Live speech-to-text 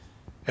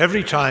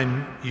Every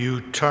time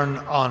you turn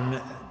on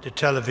the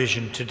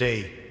television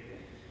today,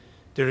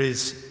 there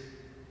is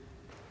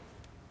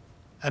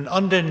an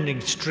unending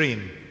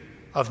stream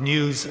of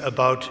news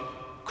about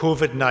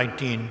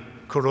COVID-19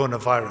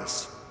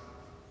 coronavirus.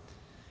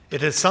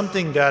 It is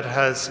something that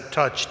has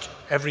touched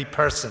every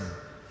person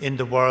in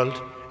the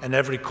world and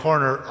every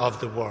corner of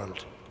the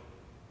world.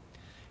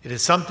 It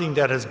is something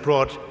that has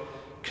brought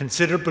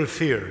considerable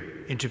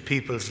fear into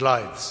people's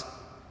lives.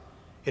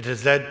 It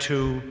has led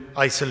to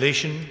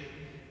isolation,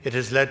 it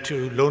has led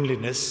to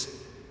loneliness,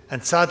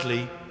 and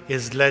sadly, it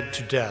has led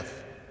to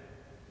death.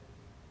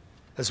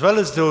 As well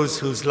as those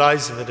whose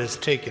lives it has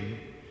taken,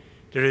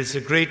 there is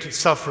a great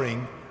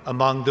suffering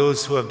among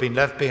those who have been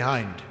left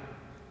behind,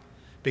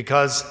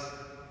 because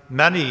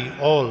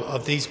all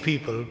of these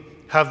people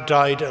have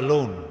died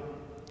alone,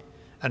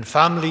 and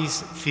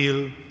families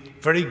feel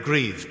very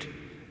grieved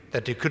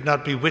that they could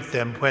not be with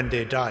them when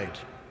they died.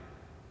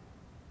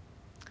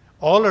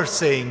 All are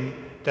saying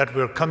that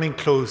we're coming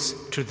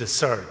close to the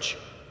surge,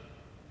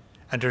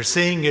 and they're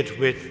saying it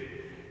with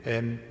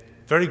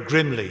very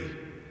grimly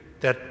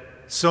that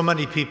so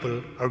many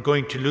people are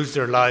going to lose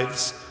their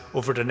lives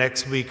over the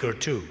next week or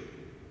two.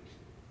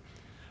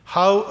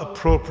 How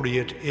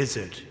appropriate is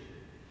it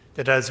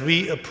that as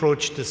we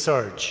approach the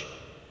surge,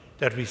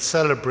 that we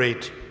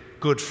celebrate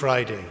Good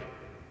Friday?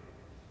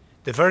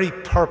 The very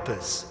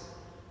purpose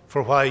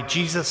for why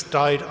Jesus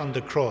died on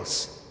the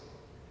cross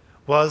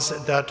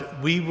was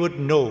that we would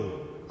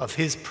know of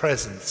his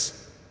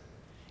presence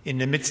in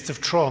the midst of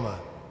trauma,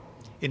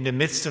 in the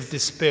midst of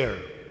despair,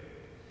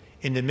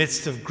 in the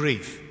midst of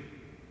grief,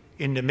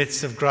 in the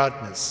midst of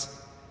gladness,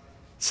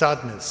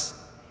 sadness,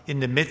 in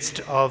the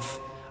midst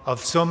of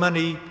so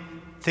many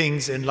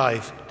things in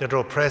life that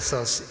oppress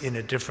us in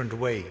a different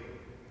way.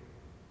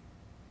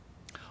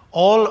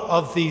 All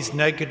of these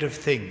negative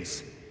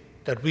things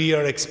that we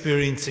are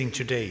experiencing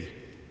today,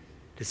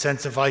 the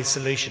sense of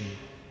isolation,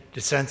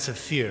 the sense of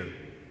fear,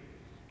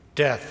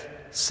 death,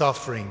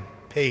 suffering,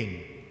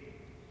 pain,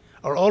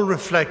 are all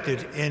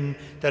reflected in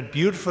that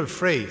beautiful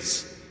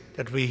phrase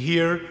that we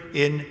hear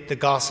in the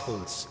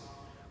Gospels.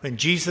 When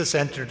Jesus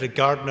entered the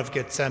Garden of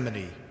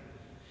Gethsemane,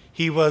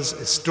 he was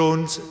a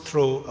stone's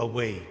throw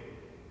away.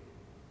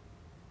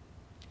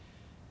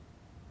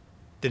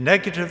 The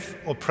negative,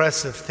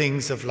 oppressive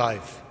things of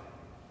life,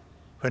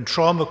 when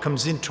trauma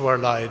comes into our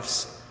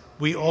lives,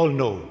 we all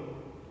know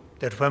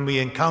that when we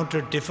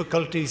encounter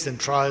difficulties and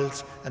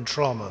trials and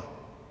trauma,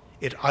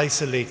 it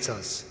isolates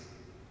us.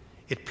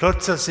 It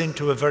puts us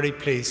into a very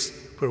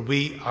place where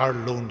we are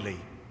lonely.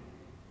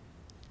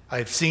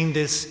 I've seen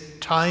this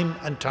time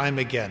and time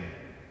again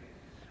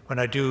when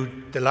I do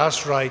the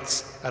last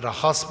rites at a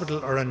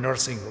hospital or a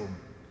nursing home.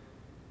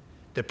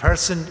 The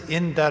person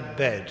in that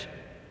bed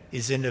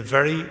is in a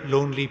very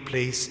lonely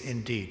place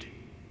indeed,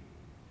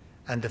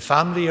 and the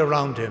family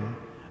around him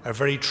are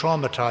very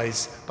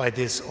traumatized by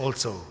this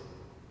also.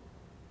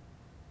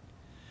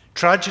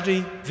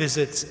 Tragedy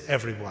visits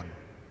everyone.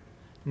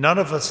 None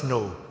of us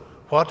know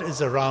what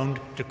is around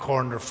the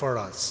corner for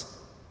us.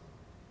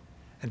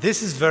 And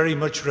this is very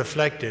much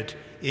reflected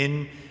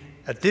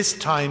at this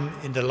time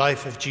in the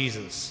life of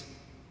Jesus.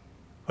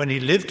 When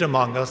he lived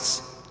among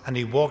us and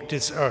he walked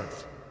this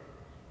earth,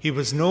 he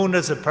was known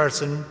as a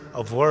person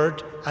of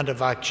word and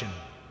of action.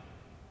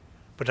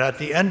 But at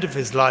the end of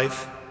his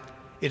life,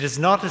 it is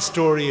not a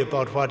story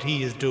about what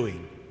he is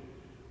doing,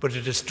 but it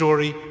is a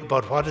story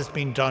about what has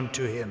been done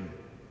to him.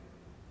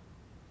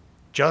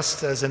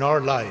 Just as in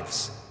our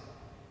lives,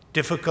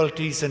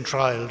 difficulties and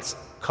trials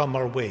come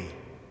our way.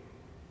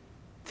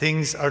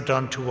 Things are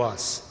done to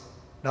us,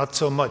 not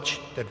so much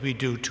that we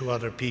do to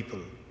other people.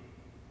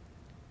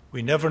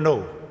 We never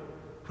know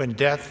when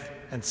death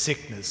and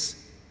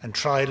sickness and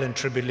trial and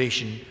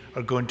tribulation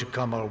are going to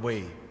come our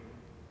way.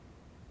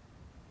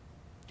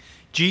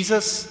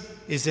 Jesus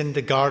is in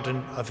the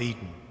Garden of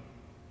Eden.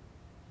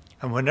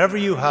 And whenever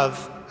you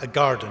have a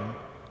garden,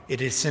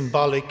 it is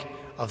symbolic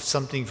of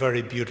something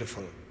very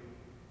beautiful.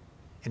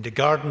 In the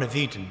Garden of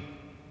Eden,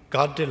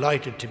 God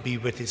delighted to be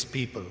with his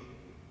people.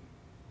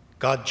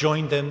 God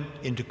joined them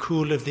in the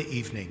cool of the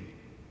evening.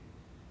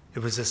 It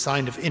was a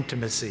sign of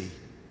intimacy.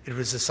 It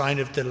was a sign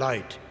of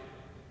delight.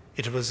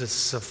 It was a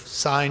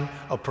sign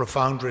of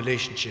profound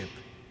relationship.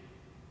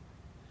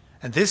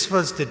 And this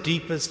was the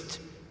deepest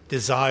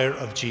desire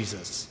of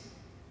Jesus,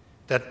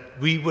 that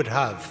we would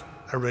have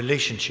a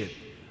relationship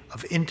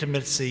of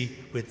intimacy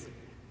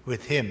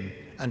with him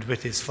and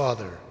with his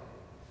Father.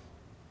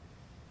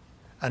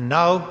 And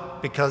now,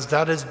 because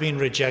that has been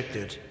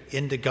rejected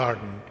in the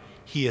garden,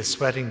 he is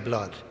sweating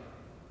blood.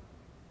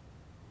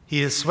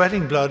 He is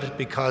sweating blood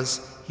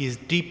because he is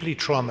deeply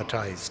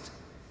traumatized,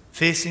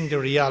 facing the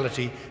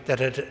reality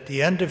that at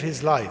the end of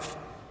his life,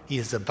 he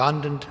is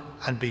abandoned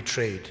and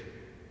betrayed.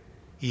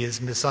 He is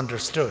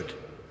misunderstood.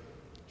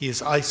 He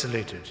is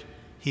isolated.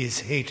 He is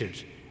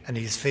hated, and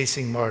he is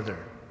facing murder.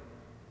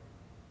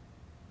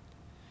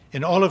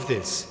 In all of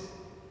this,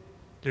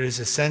 there is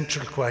a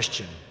central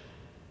question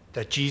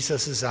that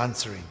Jesus is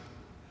answering.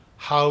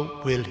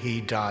 How will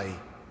he die?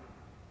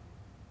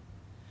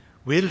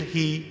 Will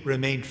he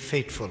remain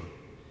faithful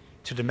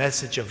to the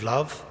message of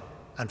love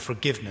and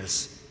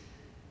forgiveness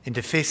in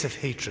the face of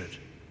hatred,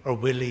 or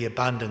will he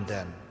abandon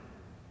them?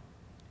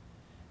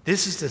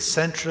 This is the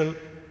central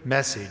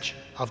message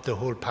of the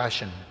whole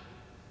Passion,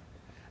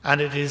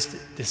 and it is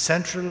the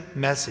central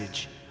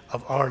message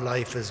of our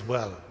life as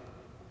well.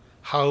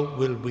 How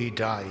will we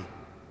die?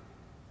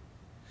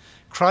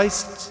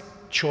 Christ's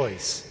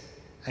choice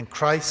and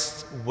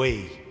Christ's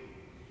way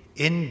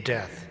in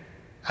death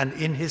and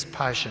in his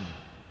passion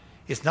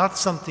is not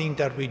something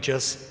that we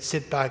just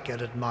sit back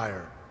and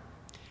admire.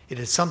 It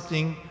is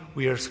something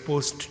we are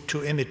supposed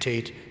to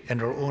imitate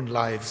in our own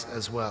lives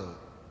as well.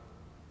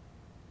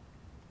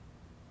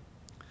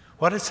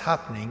 What is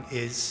happening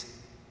is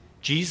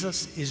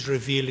Jesus is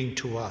revealing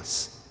to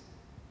us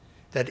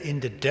that in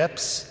the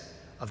depths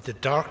of the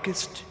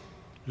darkest,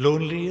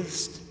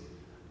 loneliest,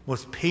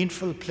 most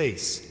painful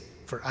place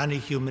for any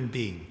human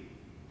being,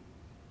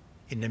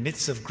 in the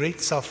midst of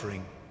great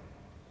suffering,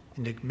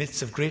 in the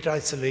midst of great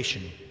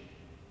isolation,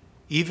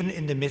 even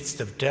in the midst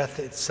of death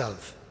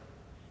itself,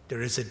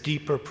 there is a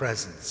deeper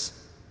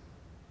presence.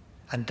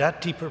 And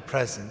that deeper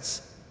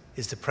presence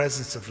is the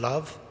presence of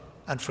love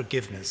and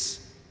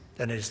forgiveness,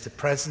 than it is the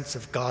presence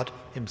of God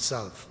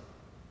himself.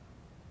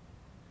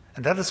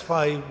 And that is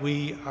why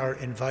we are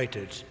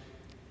invited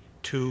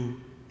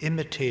to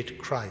imitate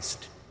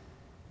Christ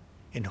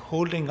in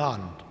holding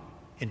on,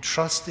 in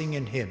trusting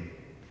in him,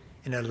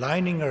 in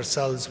aligning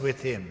ourselves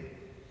with him,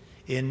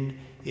 in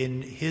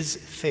his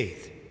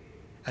faith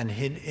and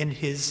in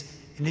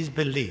his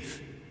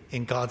belief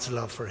in God's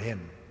love for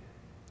him.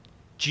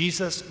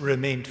 Jesus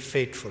remained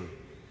faithful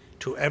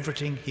to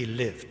everything he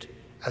lived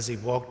as he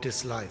walked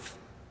this life.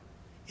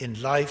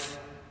 In life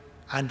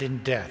and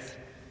in death,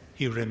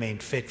 he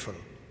remained faithful.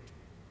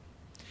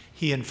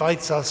 He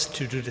invites us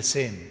to do the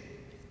same.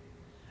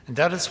 And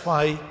that is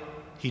why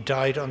he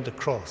died on the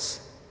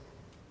cross,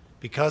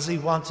 because he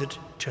wanted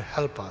to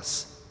help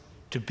us,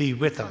 to be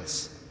with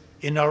us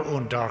in our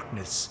own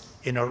darkness,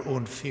 in our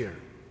own fear.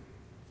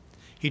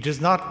 He does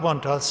not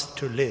want us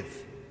to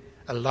live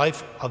a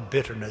life of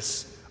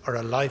bitterness or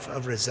a life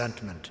of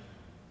resentment.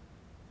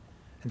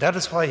 And that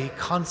is why he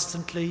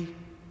constantly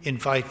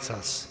invites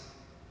us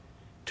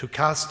to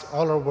cast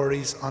all our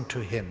worries onto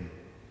him,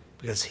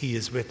 because he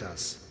is with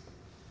us.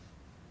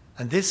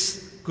 And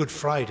this Good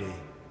Friday,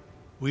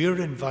 we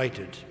are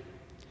invited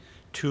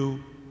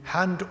to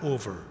hand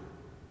over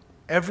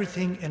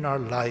everything in our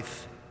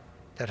life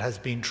that has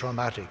been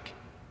traumatic,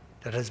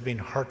 that has been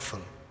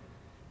hurtful,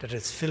 that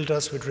has filled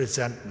us with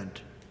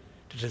resentment,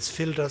 that has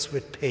filled us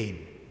with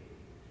pain,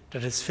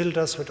 that has filled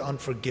us with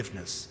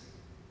unforgiveness,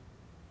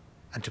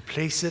 and to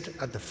place it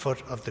at the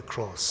foot of the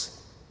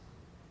cross,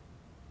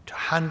 to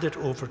hand it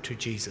over to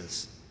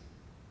Jesus.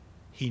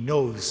 He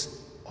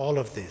knows all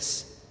of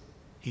this.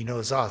 He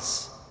knows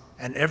us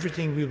and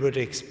everything we would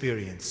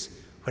experience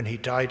when he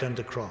died on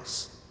the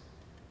cross.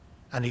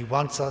 And he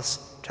wants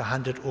us to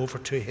hand it over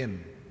to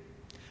him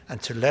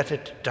and to let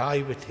it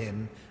die with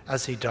him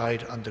as he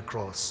died on the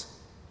cross.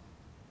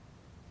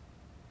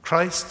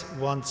 Christ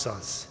wants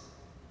us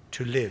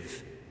to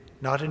live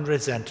not in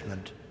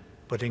resentment,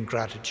 but in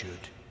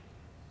gratitude.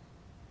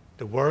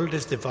 The world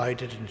is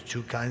divided into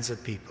two kinds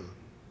of people: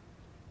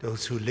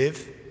 those who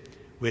live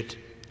with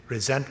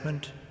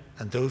resentment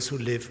and those who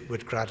live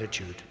with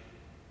gratitude.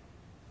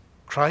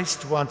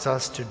 Christ wants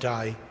us to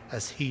die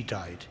as he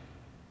died,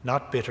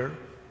 not bitter,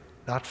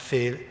 not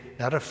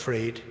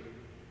afraid,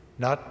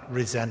 not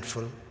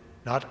resentful,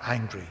 not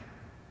angry,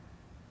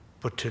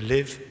 but to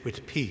live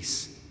with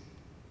peace,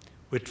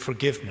 with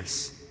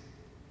forgiveness,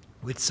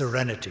 with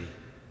serenity,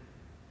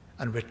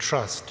 and with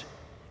trust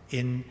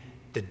in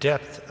the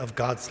depth of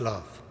God's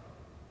love,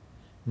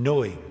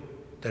 knowing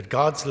that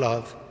God's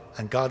love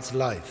and God's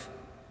life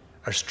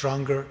are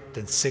stronger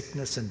than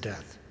sickness and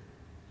death,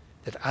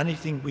 that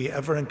anything we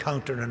ever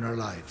encounter in our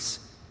lives,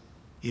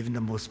 even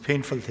the most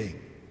painful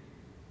thing,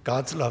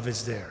 God's love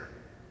is there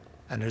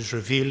and is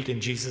revealed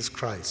in Jesus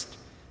Christ,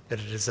 that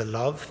it is a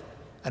love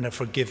and a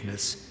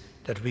forgiveness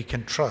that we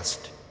can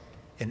trust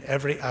in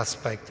every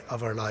aspect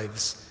of our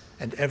lives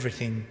and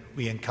everything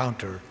we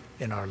encounter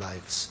in our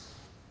lives.